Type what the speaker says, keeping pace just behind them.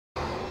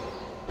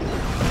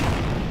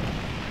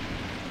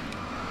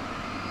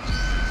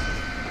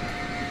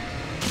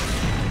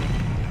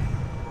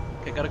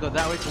I gotta go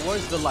that way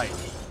towards the light.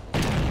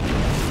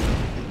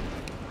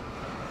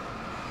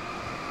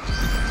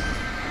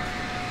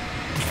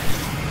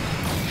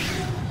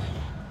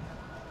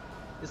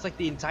 It's like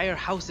the entire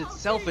house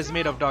itself is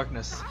made of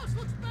darkness. The house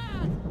looks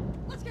bad.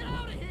 Let's get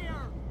out of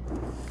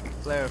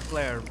here.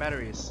 Flare,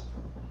 batteries.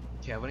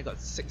 Okay, I've only got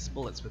 6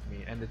 bullets with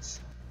me, and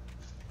it's...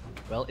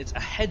 well, it's a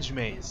hedge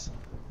maze.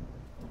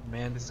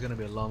 Man, this is gonna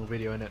be a long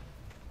video, isn't it?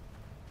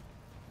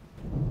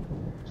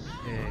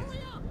 Okay. Hurry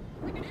up.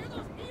 I can hear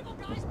those evil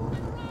guys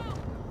moving around.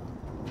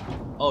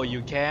 Oh,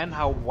 you can?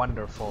 How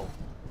wonderful.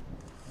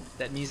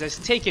 That means there's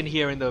taken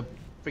here in the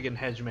friggin'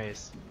 hedge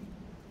maze.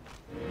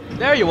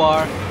 There you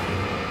are!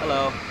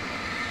 Hello.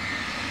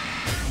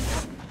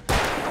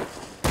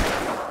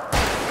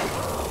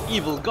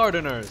 Evil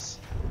gardeners!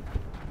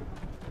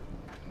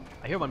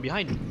 I hear one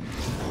behind me.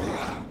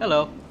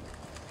 Hello.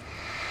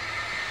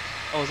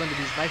 Oh, it's under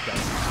these knife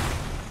guys.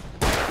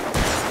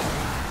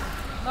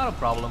 Not a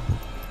problem.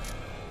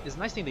 It's a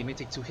nice thing they may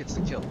take 2 hits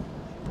to kill.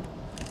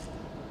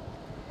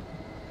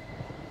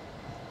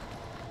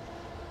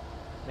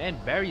 Man,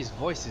 Barry's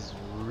voice is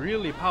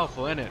really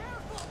powerful, isn't it?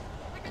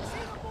 I can see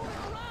them moving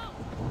around.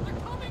 They're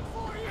coming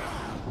for you.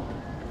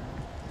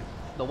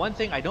 The one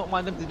thing I don't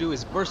want them to do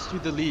is burst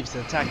through the leaves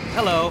and attack me.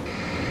 Hello!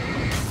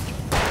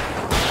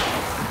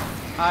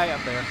 Hi,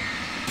 up there.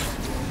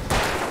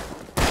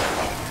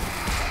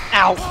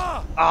 Ow!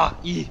 Ah!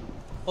 E!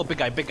 Oh, big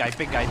guy. I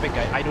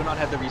do not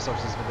have the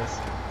resources for this.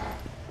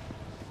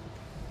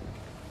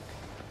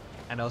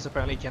 And also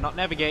apparently cannot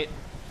navigate.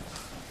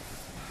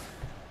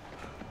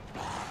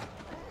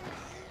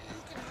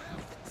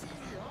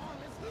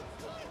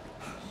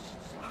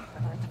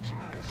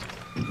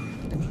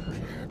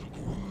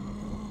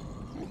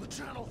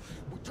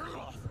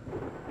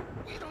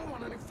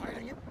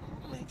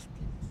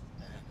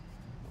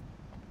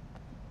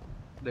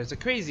 There's a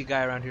crazy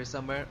guy around here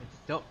somewhere. I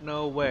don't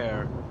know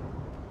where.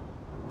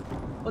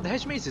 Oh, the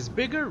hedge maze is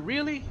bigger?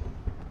 Really?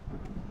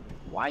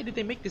 Why did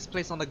they make this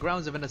place on the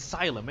grounds of an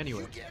asylum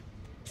anyway? You get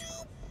 2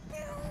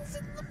 pills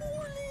in the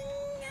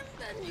morning, and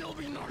then you'll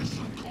be nice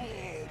and calm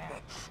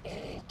all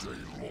day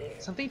long.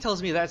 Something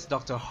tells me that's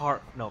Dr.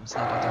 Hart. No, it's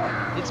not Dr.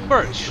 Hart. It's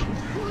Birch.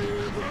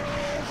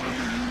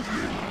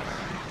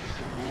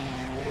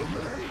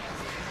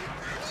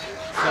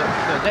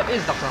 No, that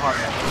is Dr.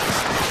 Hartman.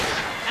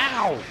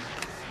 Ow!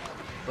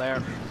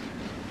 Flare.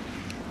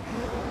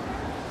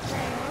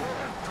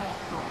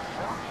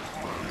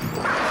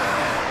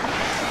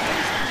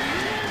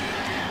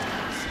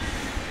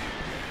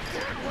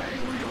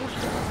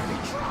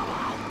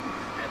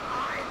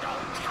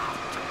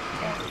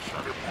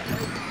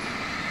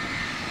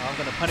 I'm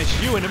gonna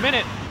punish you in a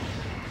minute.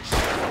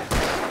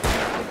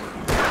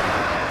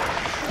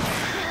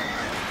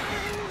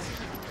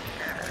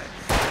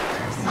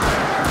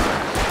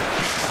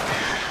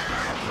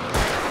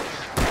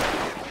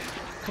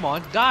 Come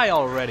on, die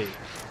already.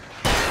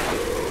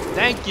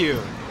 Thank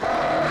you.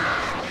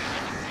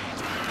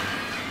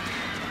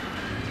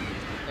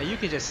 Now you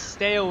can just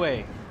stay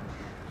away.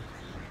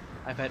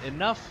 I've had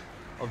enough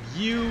of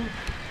you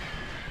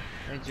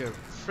and your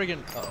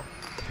friggin'... Uh-oh.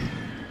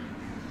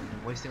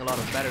 I'm wasting a lot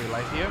of battery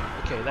life here.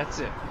 Okay, that's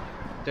it.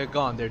 They're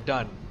gone, they're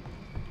done.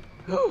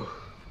 Whew.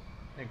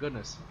 Thank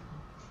goodness.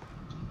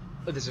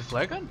 Oh, there's a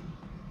flare gun?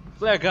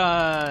 Flare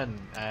gun!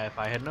 If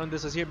I had known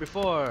this was here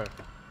before.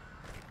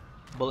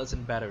 Bullets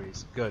and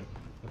batteries. Good.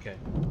 Okay.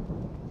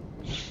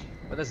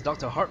 But that's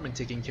Dr. Hartman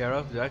taken care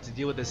of. Do I have to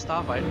deal with this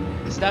staff?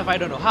 The staff I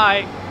don't know.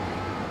 Hi!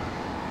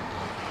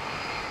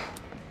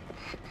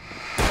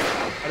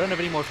 I don't have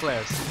any more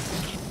flares.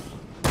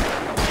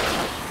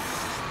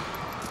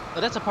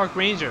 Oh, that's a park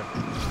ranger.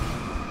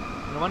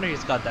 No wonder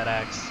he's got that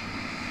axe.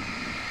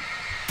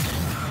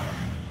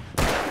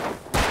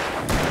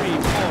 3,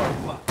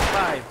 4,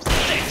 5,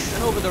 6,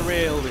 and over the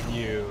rail with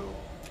you.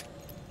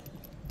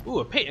 Ooh,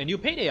 a new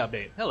payday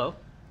update. Hello.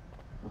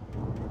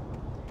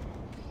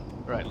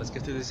 Right, let's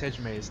get through this hedge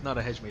maze. Not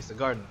a hedge maze, a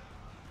garden.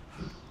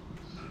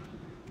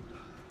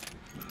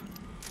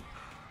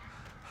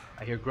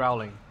 I hear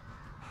growling.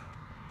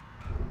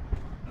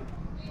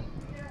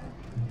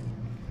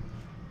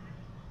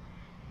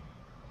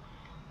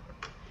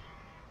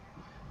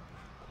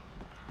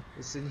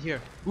 It's in here.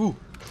 Ooh!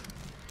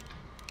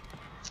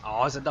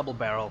 Oh, it's a double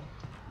barrel.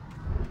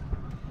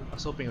 I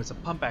was hoping it was a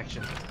pump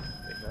action.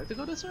 Wait, do I have to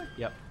go this way?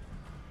 Yep.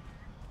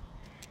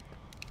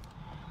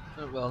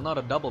 Well, not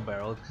a double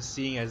barrel, because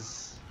seeing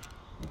as...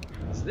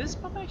 Is this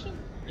pump action?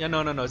 Yeah,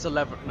 no, it's a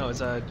lever. No,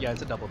 it's a... Yeah,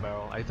 it's a double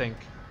barrel, I think.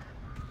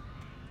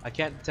 I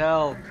can't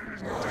tell.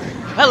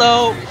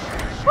 Hello!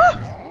 Ah!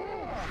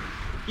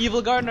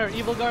 Evil gardener,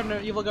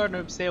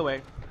 stay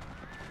away.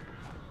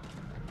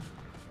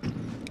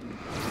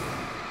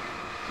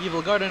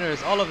 Evil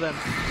gardeners, all of them.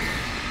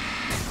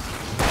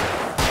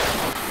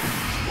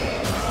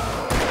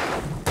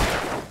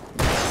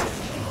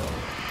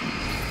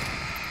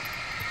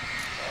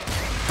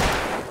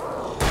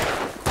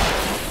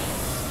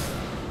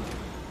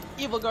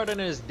 Evil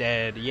gardener is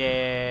dead.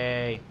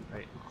 Yay!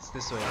 Right, it's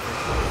this way. I think.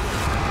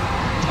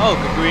 Oh,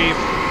 good grief!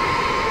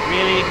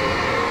 Really?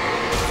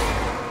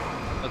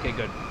 Okay,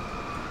 good.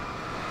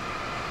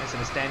 I'm just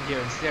gonna stand here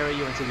and stare at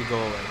you until you go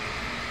away.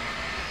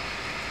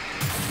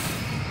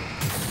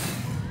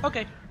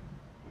 Okay.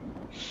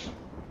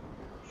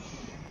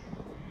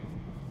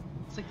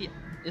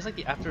 It's like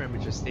the after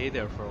images stay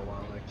there for a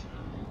while. Like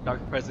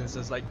Dark Presence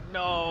is like,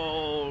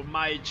 no,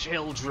 my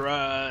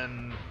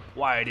children.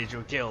 Why did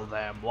you kill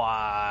them?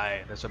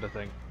 Why? That sort of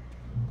thing.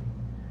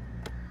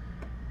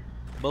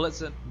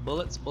 Bullets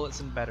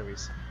and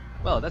batteries.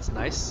 Well, that's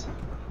nice.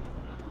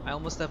 I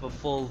almost have a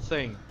full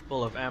thing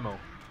full of ammo.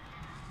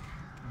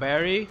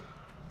 Barry,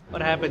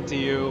 what happened to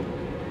you?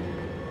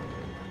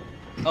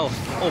 Oh,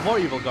 more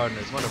evil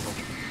gardeners. Wonderful.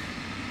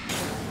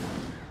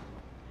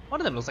 One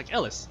of them looks like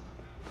Ellis.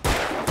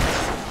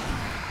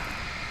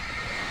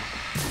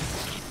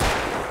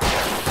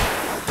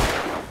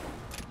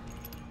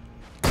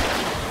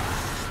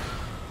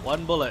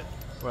 One bullet.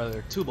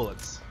 Rather, 2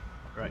 bullets.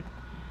 Right.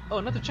 Oh,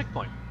 another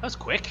checkpoint. That was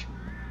quick.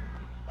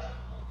 That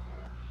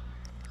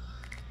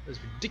was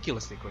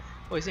ridiculously quick.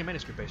 Oh, I see a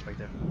manuscript page right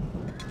there.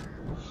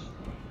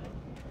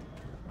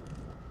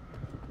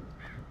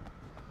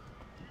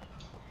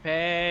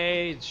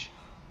 Page!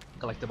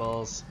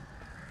 Collectibles.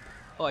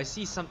 Oh, I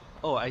see some.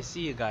 Oh, I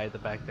see a guy at the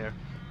back there.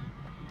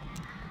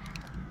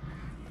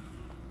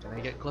 Can I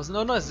get close?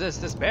 No, it's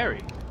this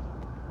Barry.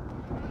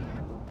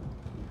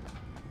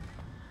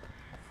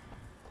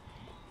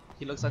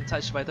 He looks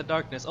untouched by the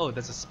darkness. Oh,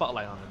 there's a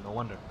spotlight on him. No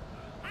wonder.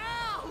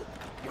 Ow!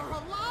 You're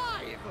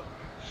alive!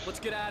 Let's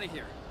get out of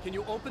here. Can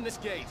you open this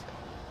gate?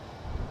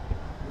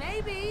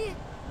 Maybe.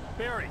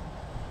 Barry!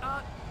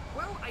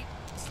 Well, I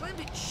slammed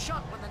it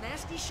shut when the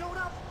nasty showed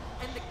up,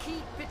 and the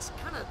key fits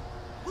kind of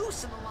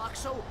loose in the lock,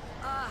 so,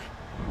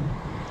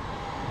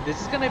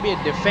 This is gonna be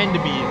a defend me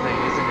thing,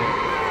 isn't it?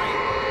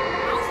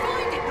 I'll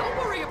find it. Don't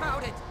worry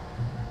about it.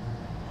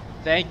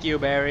 Thank you,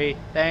 Barry.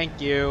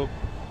 Thank you.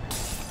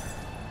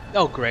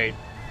 Oh, great.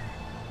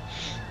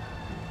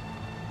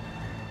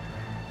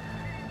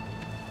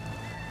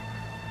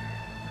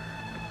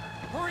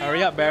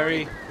 Hurry up,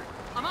 Barry.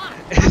 I'm on it.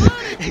 I'm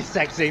on it.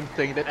 Exact same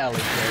thing that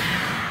Alex said.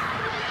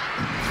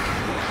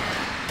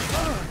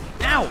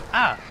 Ow!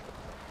 Ah!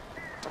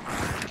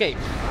 Okay,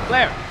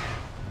 Claire.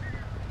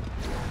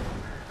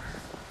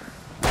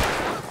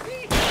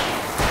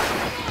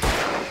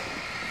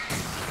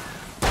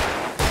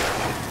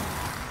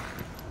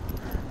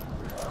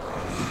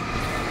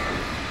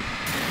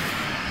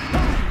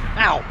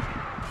 Ow!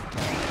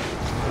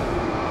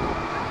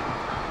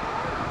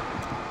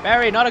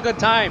 Barry, not a good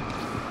time.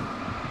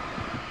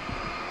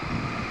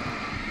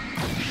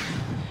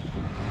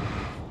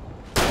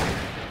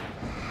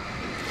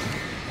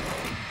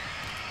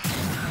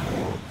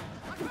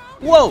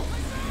 Whoa!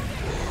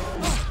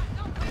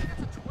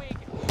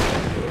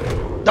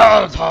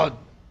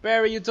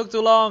 Barry, you took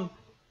too long.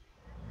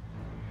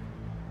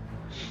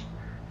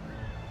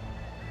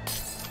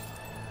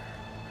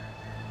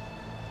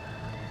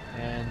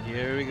 And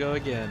here we go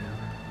again.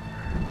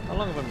 How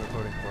long have I been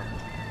recording for?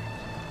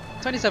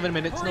 27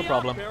 minutes, no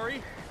problem.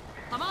 Barry.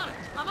 I'm on it.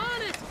 I'm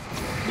on it.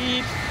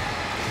 Beep.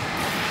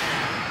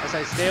 As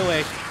I stay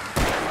away.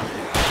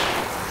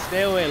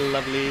 Stay away,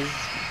 lovelies.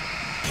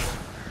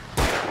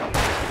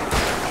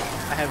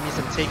 I have me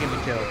some Taken to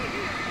kill.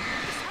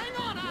 Just hang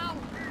on, Al.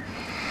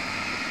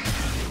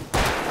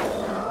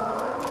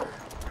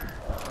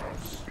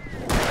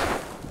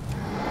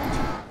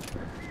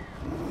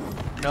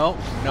 No,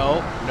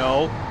 no,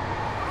 no.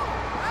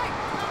 Hey,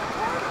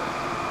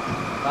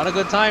 Not a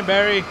good time,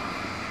 Barry.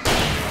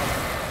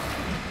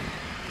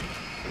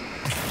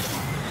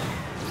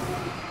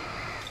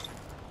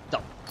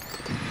 No.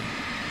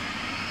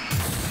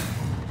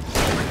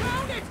 I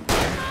found it. I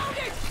found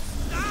it.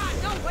 Ah,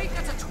 no, wait,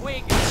 that's a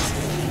twig.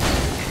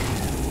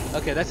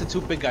 Okay, that's the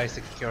 2 big guys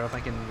taken care of. I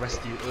can rest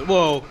you.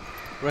 Whoa!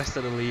 Rest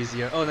a little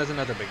easier. Oh, there's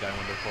another big guy.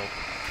 Wonderful.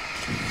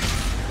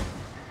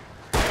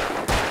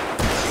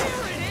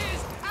 Here it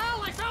is.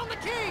 Al, I found the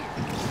key.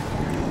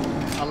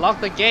 Unlock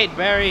the gate,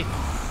 Barry.